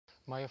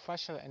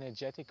Myofascial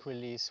energetic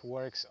release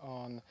works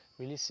on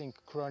releasing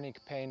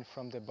chronic pain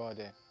from the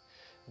body.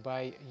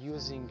 By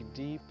using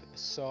deep,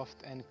 soft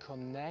and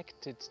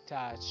connected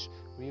touch,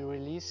 we're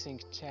releasing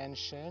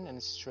tension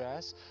and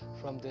stress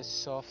from the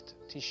soft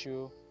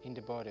tissue in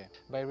the body.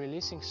 By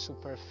releasing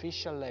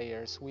superficial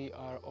layers, we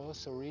are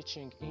also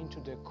reaching into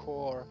the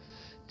core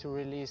to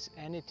release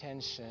any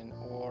tension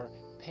or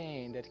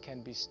pain that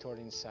can be stored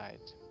inside.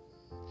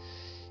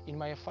 In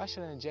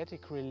myofascial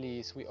energetic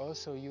release, we're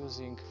also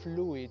using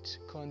fluid,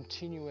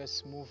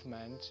 continuous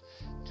movement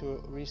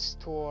to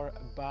restore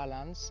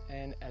balance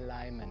and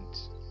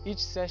alignment. Each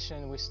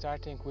session, we're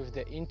starting with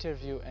the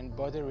interview and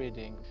body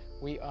reading.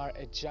 We are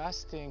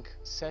adjusting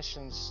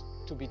sessions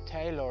to be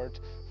tailored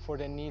for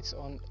the needs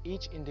on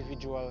each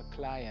individual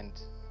client,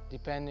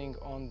 depending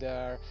on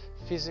their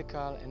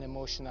physical and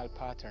emotional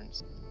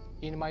patterns.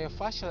 In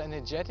myofascial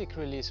energetic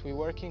release, we're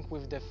working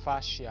with the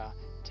fascia,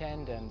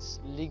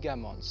 tendons,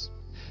 ligaments.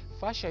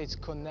 Fascia is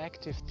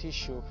connective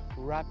tissue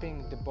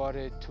wrapping the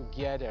body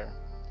together.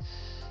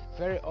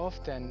 Very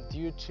often,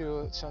 due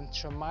to some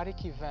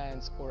traumatic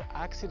events or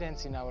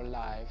accidents in our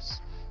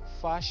lives,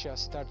 fascia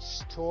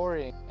starts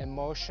storing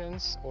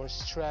emotions or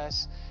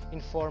stress in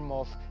form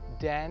of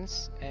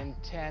dense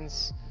and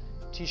tense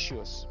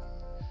tissues.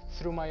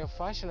 Through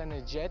myofascial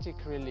energetic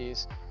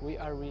release, we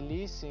are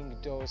releasing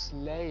those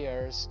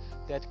layers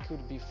that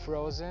could be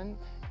frozen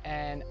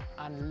and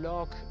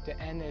unlock the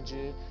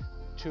energy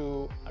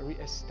to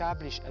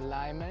re-establish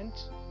alignment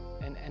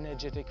and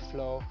energetic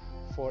flow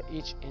for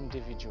each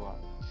individual.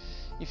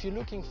 If you're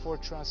looking for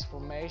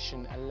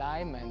transformation,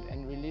 alignment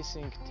and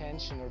releasing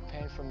tension or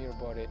pain from your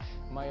body,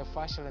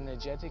 myofascial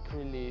energetic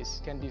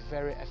release can be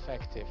very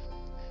effective.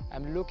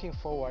 I'm looking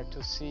forward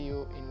to see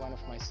you in one of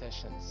my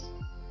sessions.